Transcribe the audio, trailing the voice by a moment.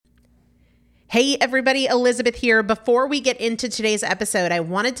Hey everybody, Elizabeth here. Before we get into today's episode, I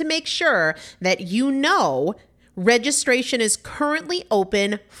wanted to make sure that you know registration is currently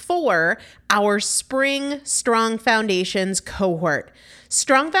open for our Spring Strong Foundations cohort.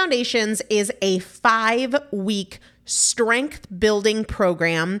 Strong Foundations is a 5-week strength building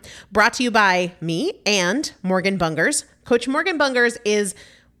program brought to you by me and Morgan Bungers. Coach Morgan Bungers is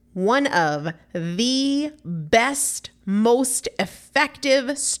one of the best, most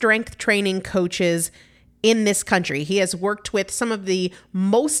effective strength training coaches in this country. He has worked with some of the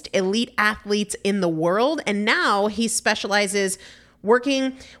most elite athletes in the world, and now he specializes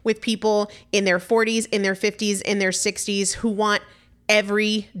working with people in their 40s, in their 50s, in their 60s who want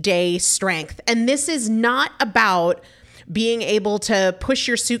everyday strength. And this is not about being able to push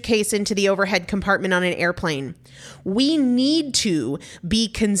your suitcase into the overhead compartment on an airplane. We need to be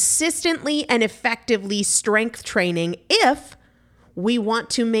consistently and effectively strength training if we want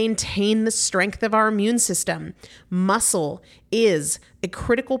to maintain the strength of our immune system. Muscle is a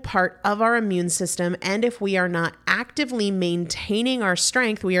critical part of our immune system, and if we are not actively maintaining our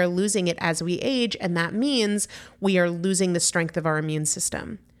strength, we are losing it as we age, and that means we are losing the strength of our immune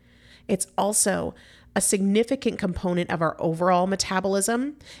system. It's also a significant component of our overall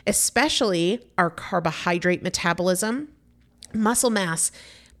metabolism, especially our carbohydrate metabolism. Muscle mass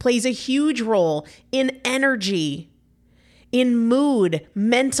plays a huge role in energy, in mood,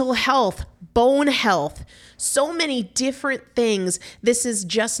 mental health, bone health, so many different things. This is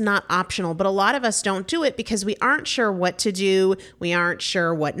just not optional, but a lot of us don't do it because we aren't sure what to do. We aren't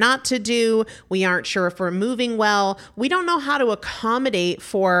sure what not to do. We aren't sure if we're moving well. We don't know how to accommodate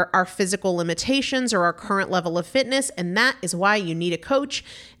for our physical limitations or our current level of fitness, and that is why you need a coach,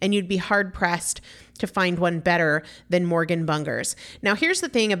 and you'd be hard-pressed to find one better than Morgan Bungers. Now, here's the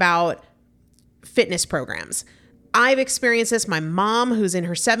thing about fitness programs. I've experienced this. My mom, who's in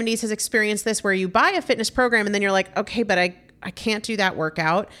her 70s, has experienced this, where you buy a fitness program and then you're like, okay, but I can't do that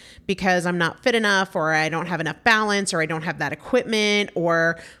workout because I'm not fit enough, or I don't have enough balance, or I don't have that equipment,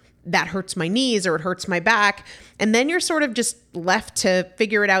 or that hurts my knees, or it hurts my back. And then you're sort of just left to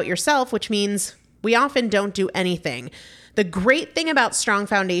figure it out yourself, which means we often don't do anything. The great thing about Strong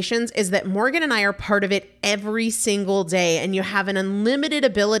Foundations is that Morgan and I are part of it every single day, and you have an unlimited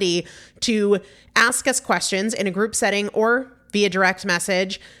ability to ask us questions in a group setting or via direct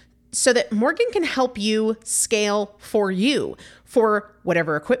message so that Morgan can help you scale for you, for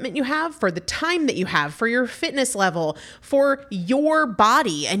whatever equipment you have, for the time that you have, for your fitness level, for your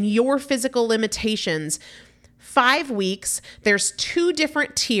body and your physical limitations. 5 weeks, there's 2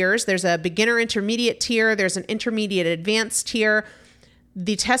 different tiers. There's a beginner intermediate tier. There's an intermediate advanced tier.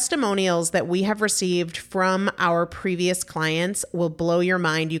 The testimonials that we have received from our previous clients will blow your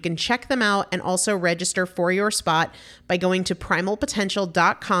mind. You can check them out and also register for your spot by going to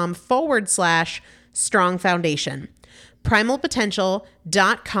primalpotential.com/strong foundation.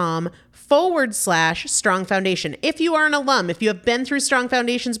 primalpotential.com/strong foundation. If you are an alum, if you have been through Strong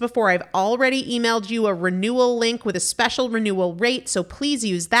Foundations before, I've already emailed you a renewal link with a special renewal rate, so please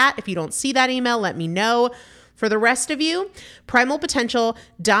use that. If you don't see that email, let me know. For the rest of you,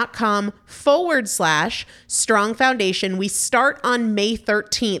 primalpotential.com/strong foundation. We start on May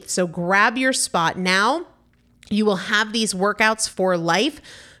 13th, so grab your spot now. You will have these workouts for life.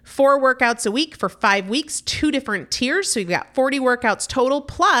 4 workouts a week for 5 weeks, 2 different tiers. So you've got 40 workouts total.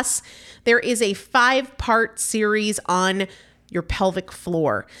 Plus, there is a 5-part series on your pelvic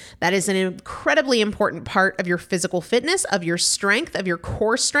floor. That is an incredibly important part of your physical fitness, of your strength, of your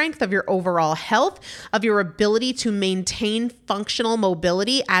core strength, of your overall health, of your ability to maintain functional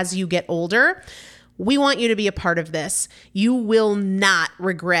mobility as you get older. We want you to be a part of this. You will not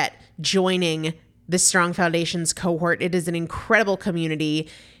regret joining the Strong Foundations cohort. It is an incredible community.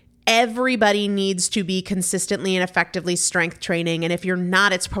 Everybody needs to be consistently and effectively strength training. And if you're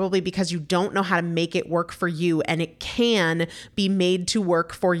not, it's probably because you don't know how to make it work for you. And it can be made to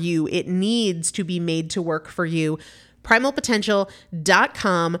work for you. It needs to be made to work for you.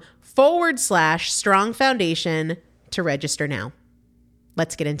 primalpotential.com/strong foundation to register now.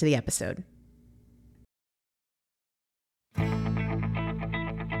 Let's get into the episode.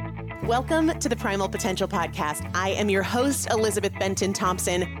 Welcome to the Primal Potential Podcast. I am your host, Elizabeth Benton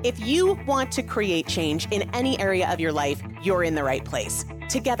Thompson. If you want to create change in any area of your life, you're in the right place.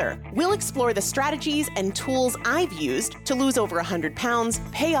 Together, we'll explore the strategies and tools I've used to lose over 100 pounds,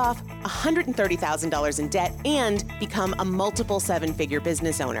 pay off $130,000 in debt, and become a multiple seven-figure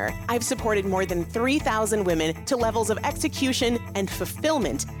business owner. I've supported more than 3,000 women to levels of execution and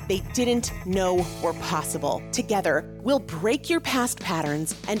fulfillment they didn't know were possible. Together, we'll break your past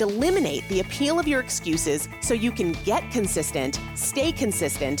patterns and eliminate the appeal of your excuses so you can get consistent, stay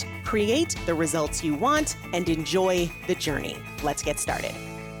consistent, create the results you want, and enjoy the journey. Let's get started.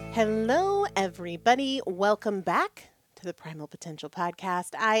 Hello, everybody. Welcome back to the Primal Potential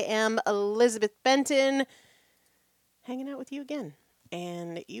Podcast. I am Elizabeth Benton, hanging out with you again.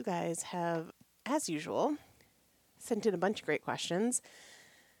 And you guys have, as usual, sent in a bunch of great questions.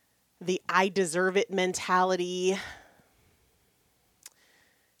 The I deserve it mentality,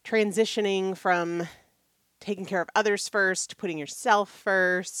 transitioning from taking care of others first to putting yourself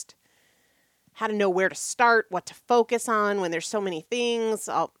first, how to know where to start, what to focus on when there's so many things.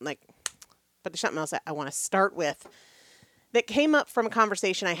 But there's something else I want to start with that came up from a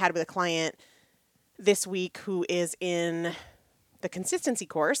conversation I had with a client this week who is in the consistency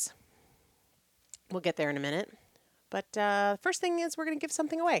course. We'll get there in a minute. But first thing is we're going to give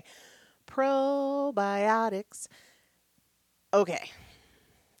something away. Probiotics. Okay.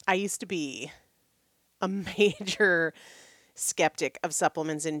 I used to be a major skeptic of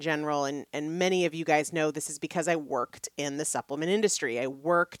supplements in general, and many of you guys know this is because I worked in the supplement industry. I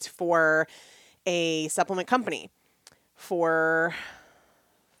worked for a supplement company for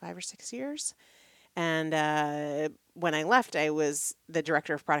 5 or 6 years, and when I left, I was the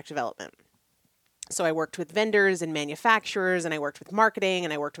director of product development. So I worked with vendors and manufacturers, and I worked with marketing,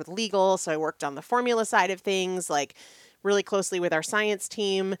 and I worked with legal. So I worked on the formula side of things, like really closely with our science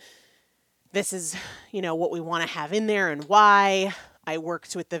team. This is, what we want to have in there and why. I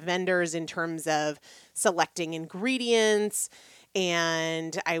worked with the vendors in terms of selecting ingredients,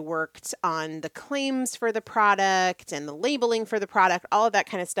 and I worked on the claims for the product and the labeling for the product, all of that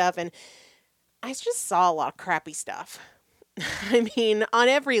kind of stuff. And I just saw a lot of crappy stuff. I mean, on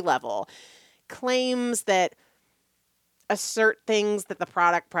every level. Claims that assert things that the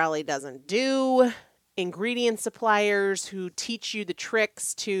product probably doesn't do. Ingredient suppliers who teach you the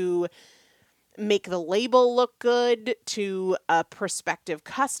tricks to make the label look good to a prospective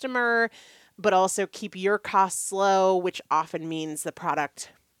customer, but also keep your costs low, which often means the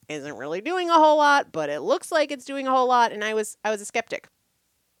product isn't really doing a whole lot, but it looks like it's doing a whole lot. And I was a skeptic.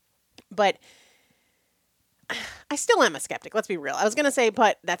 But I still am a skeptic. Let's be real. I was going to say,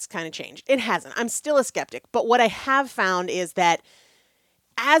 but that's kind of changed. It hasn't. I'm still a skeptic. But what I have found is that,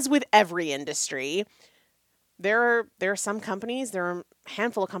 as with every industry, there are some companies, there are a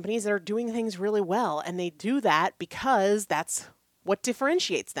handful of companies that are doing things really well. And they do that because that's what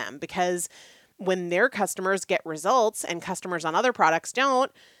differentiates them. Because when their customers get results and customers on other products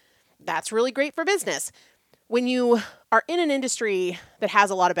don't, that's really great for business. When you are in an industry that has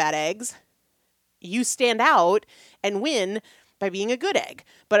a lot of bad eggs, you stand out and win by being a good egg.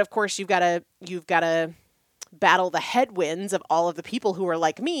 But of course, you've got to battle the headwinds of all of the people who are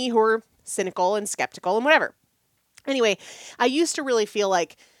like me, who are cynical and skeptical and whatever. Anyway, I used to really feel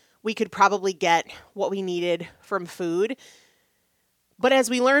like we could probably get what we needed from food. But as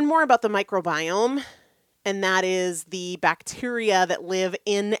we learn more about the microbiome, and that is the bacteria that live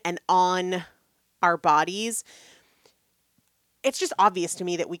in and on our bodies, it's just obvious to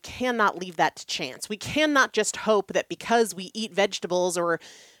me that we cannot leave that to chance. We cannot just hope that because we eat vegetables or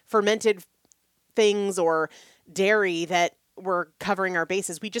fermented things or dairy that we're covering our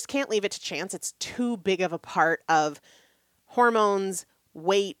bases. We just can't leave it to chance. It's too big of a part of hormones,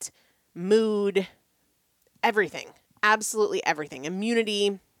 weight, mood, everything. Absolutely everything.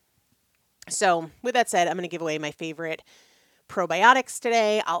 Immunity. So with that said, I'm going to give away my favorite probiotics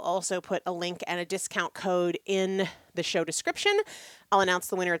today. I'll also put a link and a discount code in the show description. I'll announce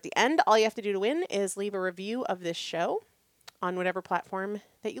the winner at the end. All you have to do to win is leave a review of this show on whatever platform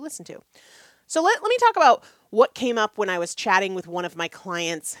that you listen to. So let me talk about what came up when I was chatting with one of my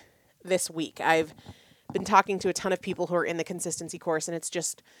clients this week. I've been talking to a ton of people who are in the consistency course, and it's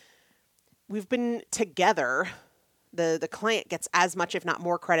just, we've been together. The client gets as much, if not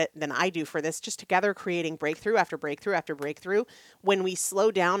more, credit than I do for this, just together creating breakthrough after breakthrough after breakthrough. When we slow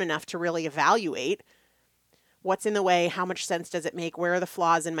down enough to really evaluate what's in the way, how much sense does it make, where are the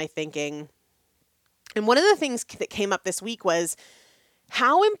flaws in my thinking. And one of the things that came up this week was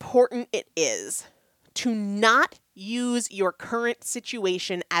how important it is to not use your current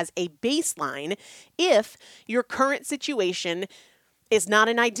situation as a baseline if your current situation is not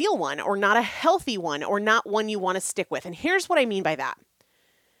an ideal one or not a healthy one or not one you want to stick with. And here's what I mean by that.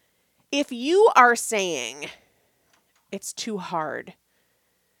 If you are saying, it's too hard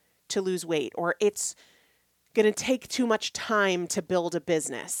to lose weight, or it's going to take too much time to build a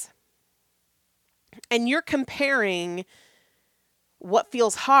business. And you're comparing what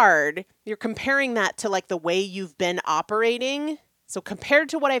feels hard, you're comparing that to like the way you've been operating. So compared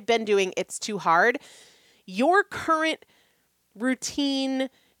to what I've been doing, it's too hard. Your current routine,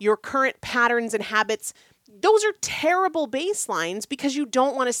 your current patterns and habits, those are terrible baselines because you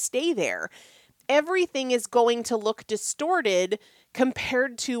don't want to stay there. Everything is going to look distorted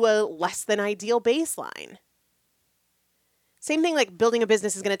compared to a less than ideal baseline. Same thing like building a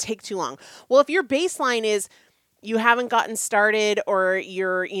business is going to take too long. Well, if your baseline is you haven't gotten started or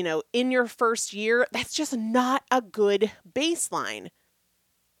you're, in your first year, that's just not a good baseline.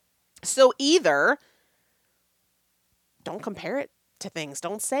 So either don't compare it to things.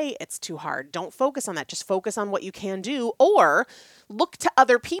 Don't say it's too hard. Don't focus on that. Just focus on what you can do, or look to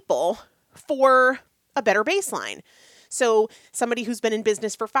other people for a better baseline. So somebody who's been in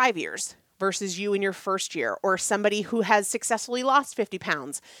business for 5 years versus you in your first year, or somebody who has successfully lost 50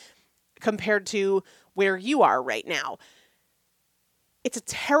 pounds compared to where you are right now. It's a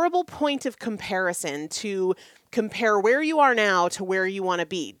terrible point of comparison to compare where you are now to where you want to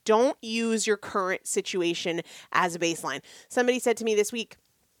be. Don't use your current situation as a baseline. Somebody said to me this week,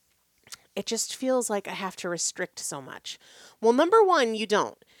 it just feels like I have to restrict so much. Well, number one, you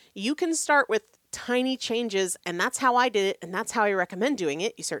don't. You can start with tiny changes, and that's how I did it, and that's how I recommend doing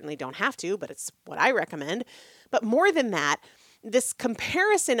it. You certainly don't have to, but it's what I recommend. But more than that, this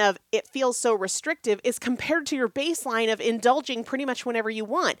comparison of it feels so restrictive is compared to your baseline of indulging pretty much whenever you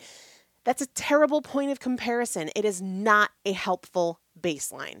want. That's a terrible point of comparison. It is not a helpful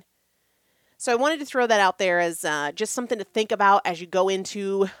baseline. So I wanted to throw that out there as just something to think about as you go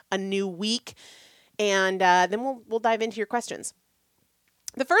into a new week. And then we'll dive into your questions.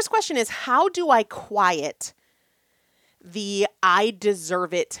 The first question is, how do I quiet the I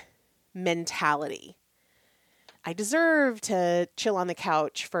deserve it mentality? I deserve to chill on the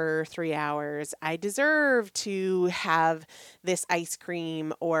couch for 3 hours. I deserve to have this ice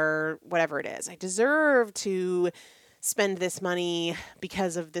cream or whatever it is. I deserve to spend this money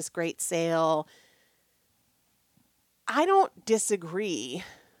because of this great sale. I don't disagree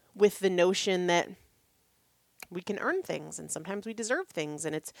with the notion that we can earn things and sometimes we deserve things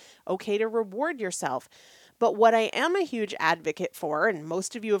and it's okay to reward yourself. But what I am a huge advocate for, and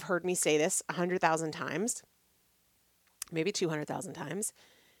most of you have heard me say this 100,000 times, maybe 200,000 times,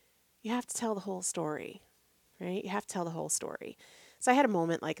 you have to tell the whole story, right? You have to tell the whole story. So I had a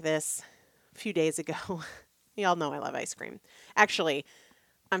moment like this a few days ago. You all know I love ice cream. Actually,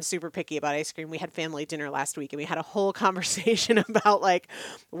 I'm super picky about ice cream. We had family dinner last week and we had a whole conversation about like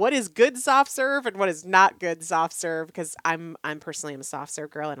what is good soft serve and what is not good soft serve, because I'm personally a soft serve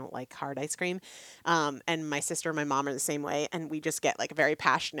girl. I don't like hard ice cream. And my sister and my mom are the same way, and we just get like very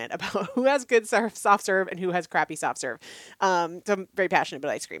passionate about who has good soft serve and who has crappy soft serve. So I'm very passionate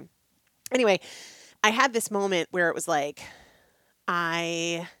about ice cream. Anyway, I had this moment where it was like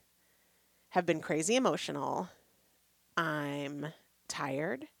I have been crazy emotional. I'm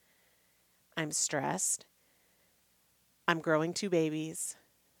tired. I'm stressed. I'm growing 2 babies.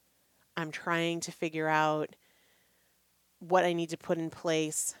 I'm trying to figure out what I need to put in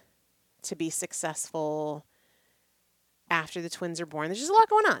place to be successful after the twins are born. There's just a lot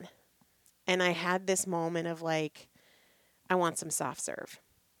going on. And I had this moment of like, I want some soft serve.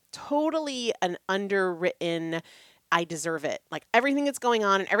 Totally an underwritten, I deserve it. Like everything that's going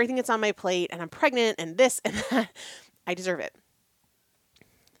on and everything that's on my plate, and I'm pregnant and this and that, I deserve it.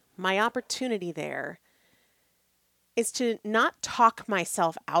 My opportunity there is to not talk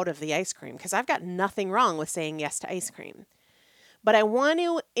myself out of the ice cream, because I've got nothing wrong with saying yes to ice cream. But I want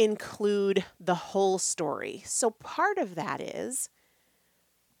to include the whole story. So part of that is,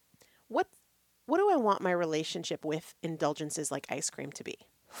 what do I want my relationship with indulgences like ice cream to be?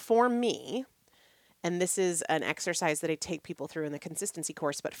 For me, and this is an exercise that I take people through in the consistency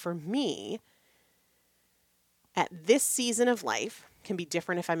course, but for me, at this season of life, can be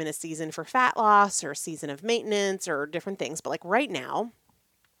different if I'm in a season for fat loss or a season of maintenance or different things. But like right now,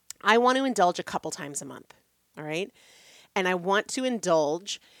 I want to indulge a couple times a month. All right. And I want to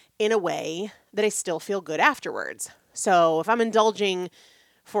indulge in a way that I still feel good afterwards. So if I'm indulging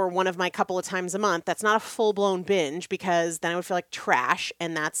for one of my couple of times a month, that's not a full-blown binge, because then I would feel like trash,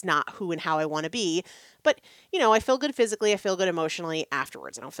 and that's not who and how I want to be. But, I feel good physically, I feel good emotionally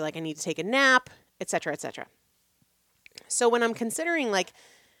afterwards. I don't feel like I need to take a nap, etc., etc. So when I'm considering like,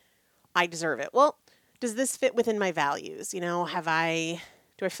 I deserve it, well, does this fit within my values? Do I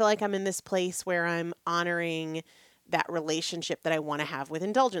feel like I'm in this place where I'm honoring that relationship that I want to have with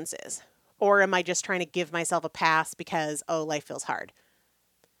indulgences? Or am I just trying to give myself a pass because, oh, life feels hard?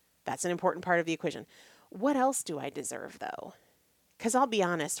 That's an important part of the equation. What else do I deserve, though? Because I'll be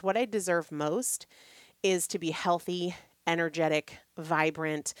honest, what I deserve most is to be healthy, energetic,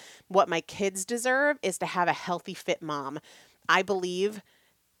 vibrant. What my kids deserve is to have a healthy, fit mom. I believe,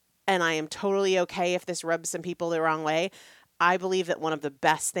 and I am totally okay if this rubs some people the wrong way, I believe that one of the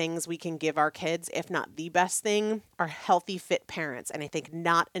best things we can give our kids, if not the best thing, are healthy, fit parents. And I think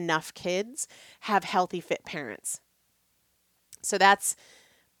not enough kids have healthy, fit parents. So that's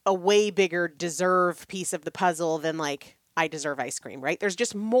a way bigger deserve piece of the puzzle than like, I deserve ice cream, right? There's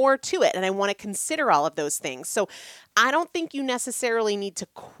just more to it. And I want to consider all of those things. So I don't think you necessarily need to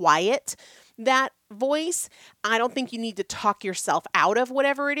quiet that voice. I don't think you need to talk yourself out of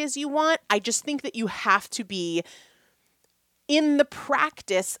whatever it is you want. I just think that you have to be in the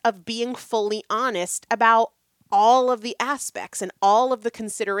practice of being fully honest about all of the aspects and all of the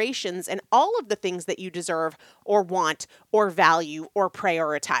considerations and all of the things that you deserve or want or value or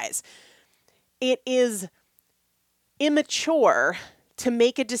prioritize. It is immature to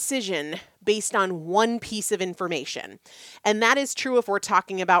make a decision based on one piece of information. And that is true if we're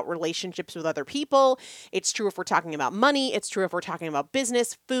talking about relationships with other people. It's true if we're talking about money. It's true if we're talking about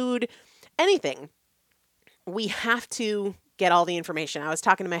business, food, anything. We have to get all the information. I was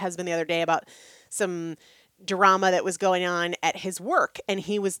talking to my husband the other day about some drama that was going on at his work, and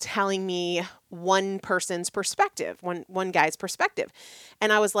he was telling me one person's perspective, one guy's perspective.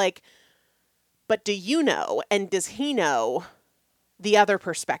 And I was like, but do you know, and does he know the other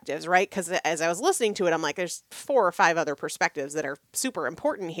perspectives, right? Because as I was listening to it, I'm like, there's 4 or 5 other perspectives that are super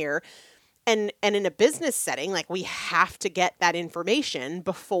important here. And in a business setting, like we have to get that information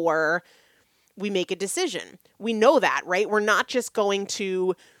before we make a decision. We know that, right? We're not just going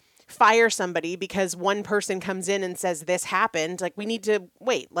to fire somebody because one person comes in and says this happened. Like we need to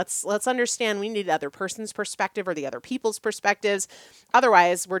wait. Let's understand we need the other person's perspective or the other people's perspectives.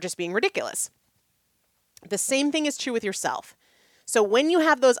 Otherwise, we're just being ridiculous. The same thing is true with yourself. So when you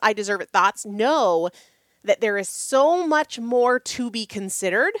have those I deserve it thoughts, know that there is so much more to be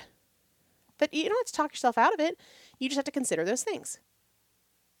considered that you don't have to talk yourself out of it. You just have to consider those things.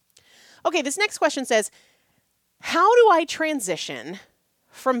 Okay, this next question says, how do I transition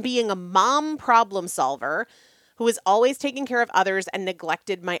from being a mom problem solver who is always taking care of others and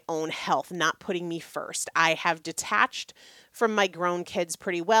neglected my own health, not putting me first? I have detached from my grown kids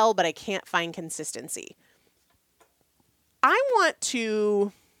pretty well, but I can't find consistency. I want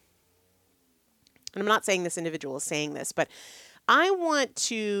to, and I'm not saying this individual is saying this, but I want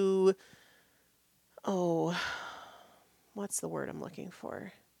to, what's the word I'm looking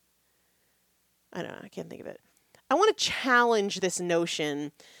for? I don't know. I can't think of it. I want to challenge this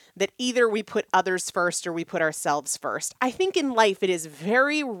notion that either we put others first or we put ourselves first. I think in life it is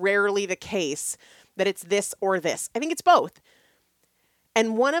very rarely the case that it's this or this. I think it's both.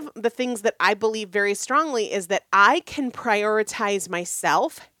 And one of the things that I believe very strongly is that I can prioritize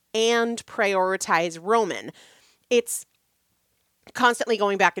myself and prioritize Roman. It's constantly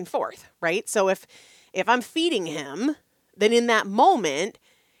going back and forth, right? So if I'm feeding him, then in that moment,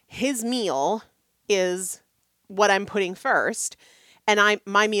 his meal is what I'm putting first, and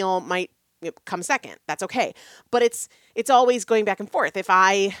my meal might come second. That's okay. But it's always going back and forth. If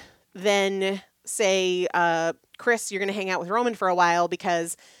I then say, Chris, you're going to hang out with Roman for a while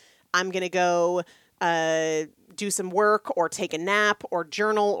because I'm going to go do some work or take a nap or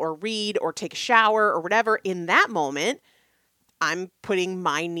journal or read or take a shower or whatever, in that moment, I'm putting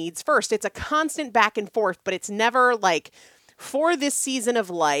my needs first. It's a constant back and forth, but it's never like, for this season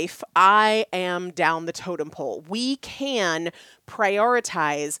of life, I am down the totem pole. We can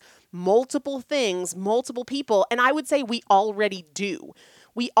prioritize multiple things, multiple people, and I would say we already do.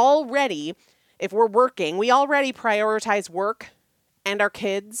 We already, if we're working, we already prioritize work and our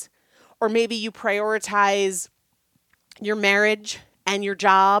kids, or maybe you prioritize your marriage and your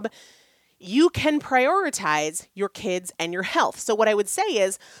job. You can prioritize your kids and your health. So what I would say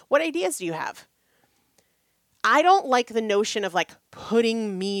is, what ideas do you have? I don't like the notion of like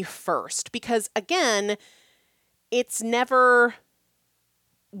putting me first because again, it's never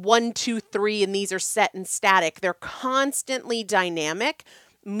 1, 2, 3, and these are set and static. They're constantly dynamic,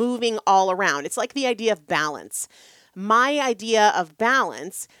 moving all around. It's like the idea of balance. My idea of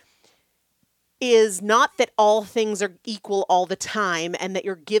balance is not that all things are equal all the time and that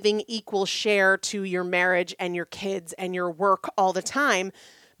you're giving equal share to your marriage and your kids and your work all the time.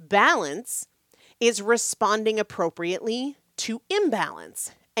 Balance is responding appropriately to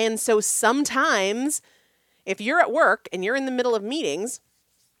imbalance. And so sometimes if you're at work and you're in the middle of meetings,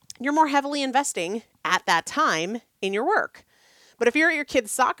 you're more heavily investing at that time in your work. But if you're at your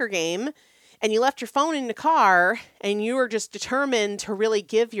kid's soccer game and you left your phone in the car and you are just determined to really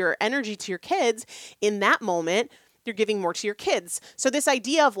give your energy to your kids, in that moment, you're giving more to your kids. So this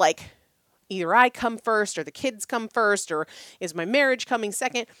idea of like, either I come first or the kids come first, or is my marriage coming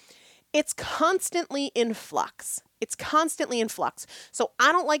second? It's constantly in flux. It's constantly in flux. So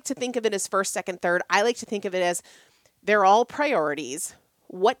I don't like to think of it as first, second, third. I like to think of it as they're all priorities.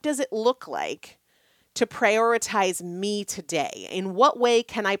 What does it look like to prioritize me today? In what way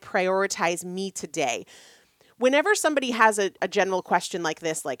can I prioritize me today? Whenever somebody has a general question like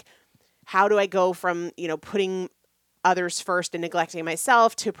this, like, how do I go from, putting others first and neglecting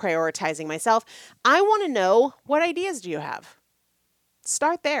myself to prioritizing myself, I want to know, what ideas do you have?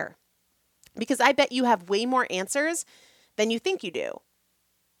 Start there, because I bet you have way more answers than you think you do.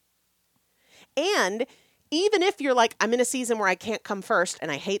 And even if you're like, I'm in a season where I can't come first, and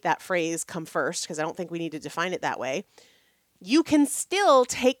I hate that phrase, come first, because I don't think we need to define it that way, you can still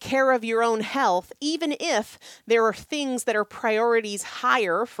take care of your own health, even if there are things that are priorities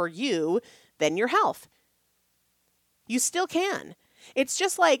higher for you than your health. You still can. It's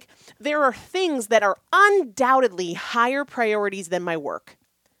just like there are things that are undoubtedly higher priorities than my work.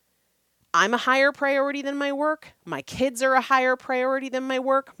 I'm a higher priority than my work. My kids are a higher priority than my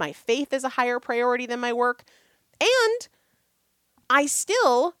work. My faith is a higher priority than my work. And I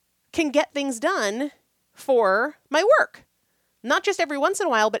still can get things done for my work. Not just every once in a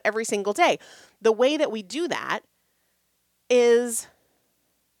while, but every single day. The way that we do that is,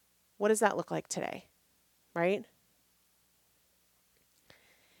 what does that look like today? Right?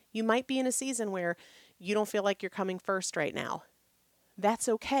 You might be in a season where you don't feel like you're coming first right now. That's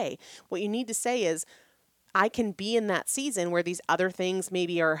okay. What you need to say is, I can be in that season where these other things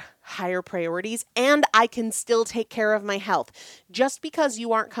maybe are higher priorities, and I can still take care of my health. Just because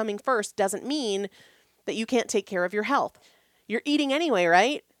you aren't coming first doesn't mean that you can't take care of your health. You're eating anyway,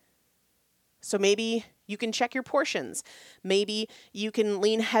 right? So maybe you can check your portions. Maybe you can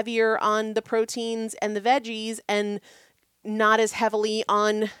lean heavier on the proteins and the veggies and not as heavily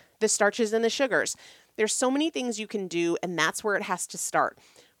on the starches and the sugars. There's so many things you can do, and that's where it has to start.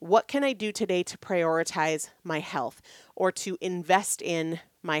 What can I do today to prioritize my health or to invest in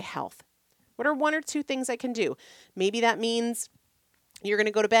my health? What are one or two things I can do? Maybe that means you're going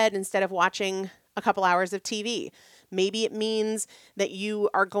to go to bed instead of watching a couple hours of TV. Maybe it means that you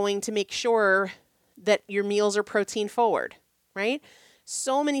are going to make sure that your meals are protein forward, right?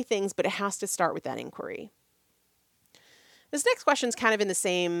 So many things, but it has to start with that inquiry. This next question is kind of in the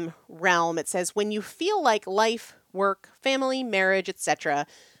same realm. It says, when you feel like life, work, family, marriage, etc.,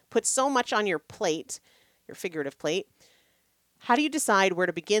 put so much on your plate, your figurative plate, how do you decide where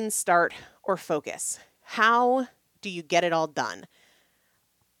to begin, start, or focus? How do you get it all done?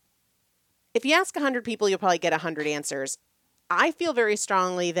 If you ask 100 people, you'll probably get 100 answers. I feel very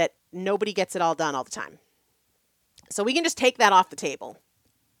strongly that nobody gets it all done all the time. So we can just take that off the table.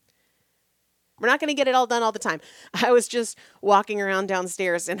 We're not going to get it all done all the time. I was just walking around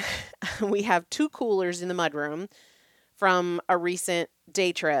downstairs, and we have 2 coolers in the mudroom from a recent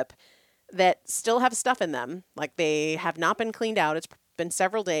day trip that still have stuff in them. Like, they have not been cleaned out. It's been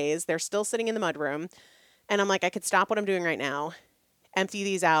several days. They're still sitting in the mudroom. And I'm like, I could stop what I'm doing right now, empty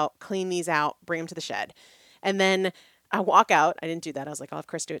these out, clean these out, bring them to the shed. And then I walk out. I didn't do that. I was like, I'll have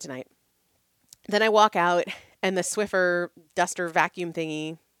Chris do it tonight. Then I walk out, and the Swiffer duster vacuum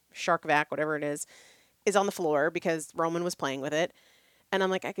thingy, Shark Vac, whatever it is on the floor because Roman was playing with it. And I'm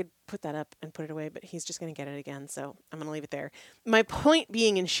like, I could put that up and put it away, but he's just going to get it again. So I'm going to leave it there. My point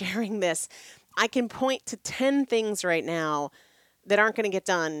being, in sharing this, I can point to 10 things right now that aren't going to get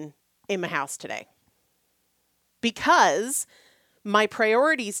done in my house today. Because my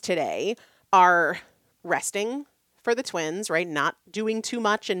priorities today are resting for the twins, right? Not doing too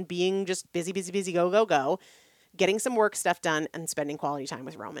much and being just busy, go. Getting some work stuff done, and spending quality time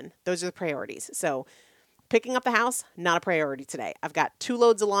with Roman. Those are the priorities. So picking up the house, not a priority today. I've got 2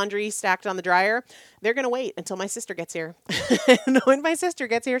 loads of laundry stacked on the dryer. They're going to wait until my sister gets here. And when my sister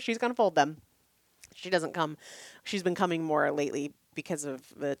gets here, she's going to fold them. She doesn't come. She's been coming more lately because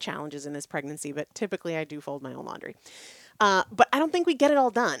of the challenges in this pregnancy, but typically I do fold my own laundry. But I don't think we get it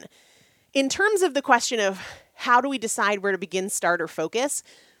all done. In terms of the question of how do we decide where to begin, start, or focus,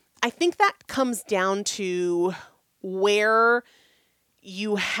 I think that comes down to where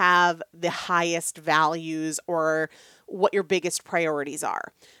you have the highest values or what your biggest priorities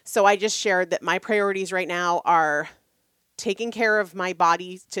are. So I just shared that my priorities right now are taking care of my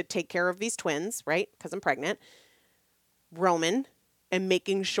body to take care of these twins, right? Because I'm pregnant. Roman, and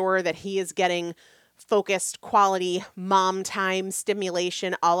making sure that he is getting focused, quality, mom time,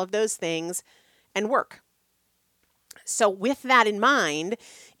 stimulation, all of those things, and work. So with that in mind,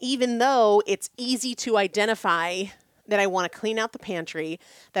 even though it's easy to identify that I want to clean out the pantry,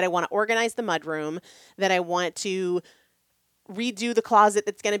 that I want to organize the mudroom, that I want to redo the closet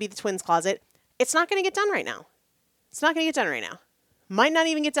that's going to be the twins' closet, it's not going to get done right now. It's not going to get done right now. Might not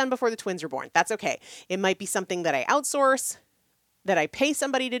even get done before the twins are born. That's okay. It might be something that I outsource, that I pay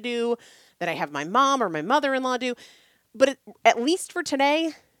somebody to do, that I have my mom or my mother-in-law do. But at least for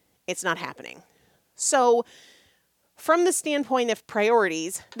today, it's not happening. So from the standpoint of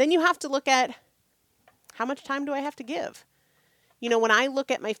priorities, then you have to look at how much time do I have to give? You know, when I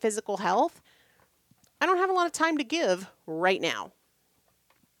look at my physical health, I don't have a lot of time to give right now.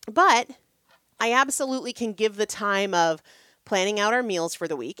 But I absolutely can give the time of planning out our meals for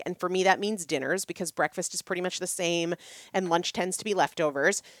the week. And for me, that means dinners because breakfast is pretty much the same and lunch tends to be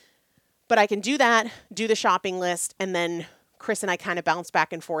leftovers. But I can do that, do the shopping list, and then Chris and I kind of bounce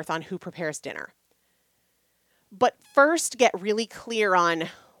back and forth on who prepares dinner. But first, get really clear on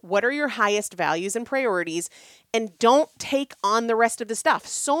what are your highest values and priorities, and don't take on the rest of the stuff.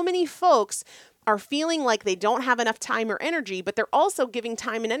 So many folks are feeling like they don't have enough time or energy, but they're also giving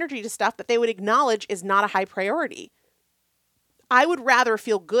time and energy to stuff that they would acknowledge is not a high priority. I would rather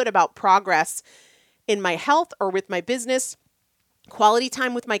feel good about progress in my health or with my business, quality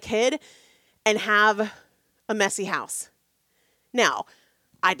time with my kid, and have a messy house. Now,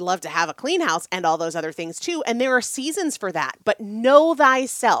 I'd love to have a clean house and all those other things too, and there are seasons for that, but know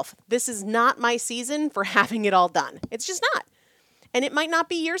thyself. This is not my season for having it all done. It's just not. And it might not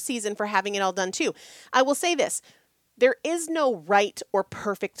be your season for having it all done too. I will say this. There is no right or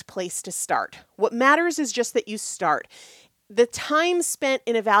perfect place to start. What matters is just that you start. The time spent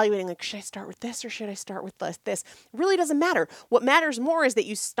in evaluating, like, should I start with this or should I start with this, really doesn't matter. What matters more is that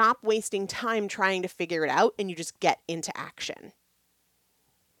you stop wasting time trying to figure it out and you just get into action.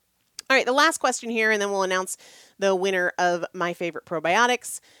 All right, the last question here, and then we'll announce the winner of my favorite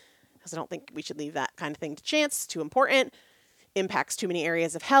probiotics, because I don't think we should leave that kind of thing to chance. It's too important. Impacts too many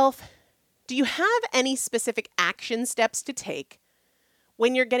areas of health. Do you have any specific action steps to take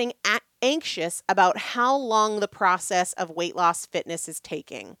when you're getting anxious about how long the process of weight loss fitness is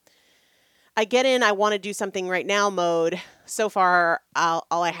taking? I get in, I want to do something right now mode. So far, all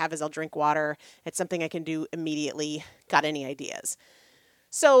I have is I'll drink water. It's something I can do immediately. Got any ideas?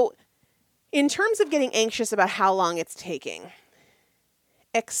 So in terms of getting anxious about how long it's taking,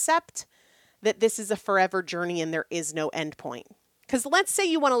 accept that this is a forever journey and there is no end point. Because let's say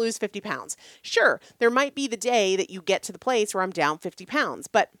you want to lose 50 pounds. Sure, there might be the day that you get to the place where I'm down 50 pounds,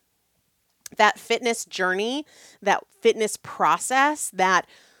 but that fitness journey, that fitness process, that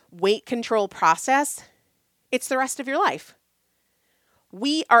weight control process, it's the rest of your life.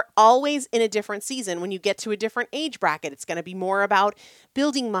 We are always in a different season. When you get to a different age bracket, it's going to be more about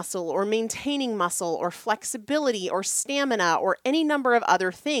building muscle or maintaining muscle or flexibility or stamina or any number of other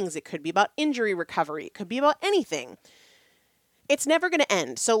things. It could be about injury recovery. It could be about anything. It's never going to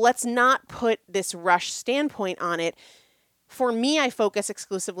end. So let's not put this rush standpoint on it. For me, I focus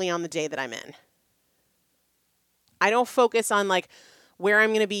exclusively on the day that I'm in. I don't focus on like where I'm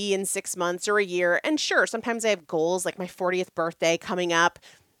going to be in 6 months or a year. And sure, sometimes I have goals like my 40th birthday coming up.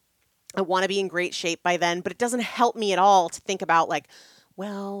 I want to be in great shape by then, but it doesn't help me at all to think about like,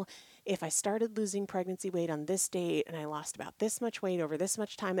 well, if I started losing pregnancy weight on this date and I lost about this much weight over this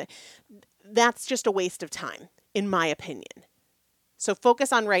much time, that's just a waste of time, in my opinion. So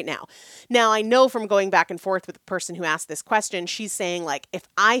focus on right now. Now, I know from going back and forth with the person who asked this question, she's saying like, if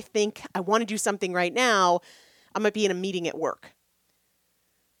I think I want to do something right now, I might be in a meeting at work.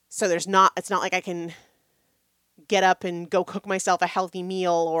 So it's not like I can get up and go cook myself a healthy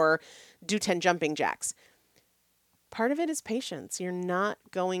meal or do 10 jumping jacks. Part of it is patience. You're not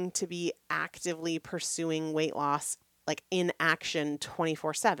going to be actively pursuing weight loss like in action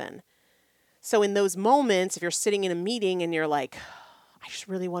 24/7. So in those moments, if you're sitting in a meeting and you're like, I just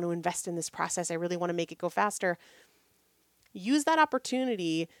really want to invest in this process, I really want to make it go faster, use that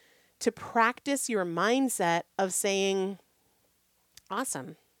opportunity to practice your mindset of saying,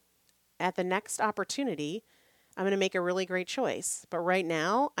 awesome. At the next opportunity, I'm going to make a really great choice. But right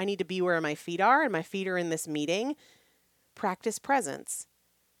now, I need to be where my feet are, and my feet are in this meeting. Practice presence.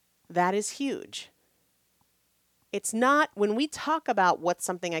 That is huge. It's not, when we talk about what's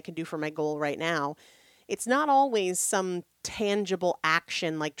something I can do for my goal right now, it's not always some tangible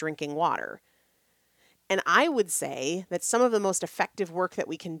action like drinking water. And I would say that some of the most effective work that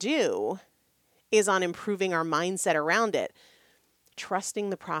we can do is on improving our mindset around it. Trusting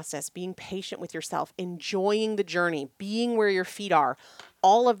the process, being patient with yourself, enjoying the journey, being where your feet are.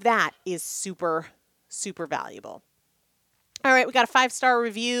 All of that is super, super valuable. All right, we got a 5-star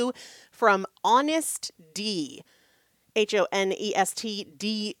review from Honest D.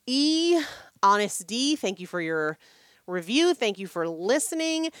 HONESTDE. Honest D, thank you for your review. Thank you for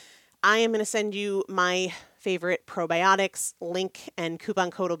listening. I am going to send you my favorite probiotics link, and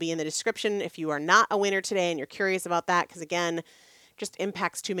coupon code will be in the description if you are not a winner today and you're curious about that, because again, just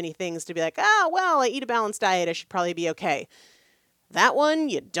impacts too many things to be like, oh, well, I eat a balanced diet, I should probably be okay. That one,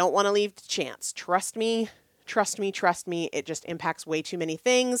 you don't want to leave to chance. Trust me, it just impacts way too many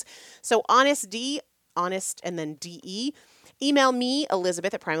things. So Honest D, honest and then DE. Email me,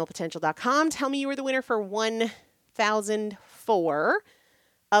 Elizabeth at primalpotential.com. Tell me you were the winner for 1,004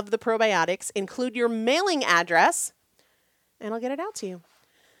 of the probiotics. Include your mailing address, and I'll get it out to you.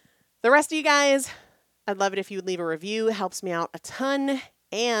 The rest of you guys, I'd love it if you would leave a review. It helps me out a ton.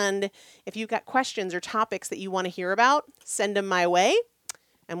 And if you've got questions or topics that you want to hear about, send them my way,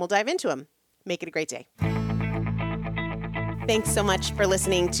 and we'll dive into them. Make it a great day. Thanks so much for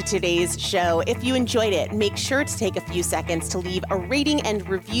listening to today's show. If you enjoyed it, make sure to take a few seconds to leave a rating and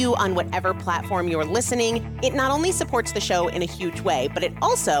review on whatever platform you're listening. It not only supports the show in a huge way, but it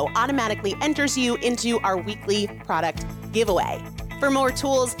also automatically enters you into our weekly product giveaway. For more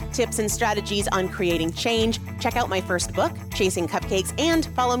tools, tips, and strategies on creating change, check out my first book, Chasing Cupcakes, and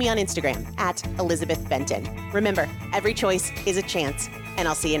follow me on Instagram at Elizabeth Benton. Remember, every choice is a chance, and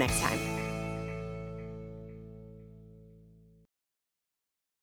I'll see you next time.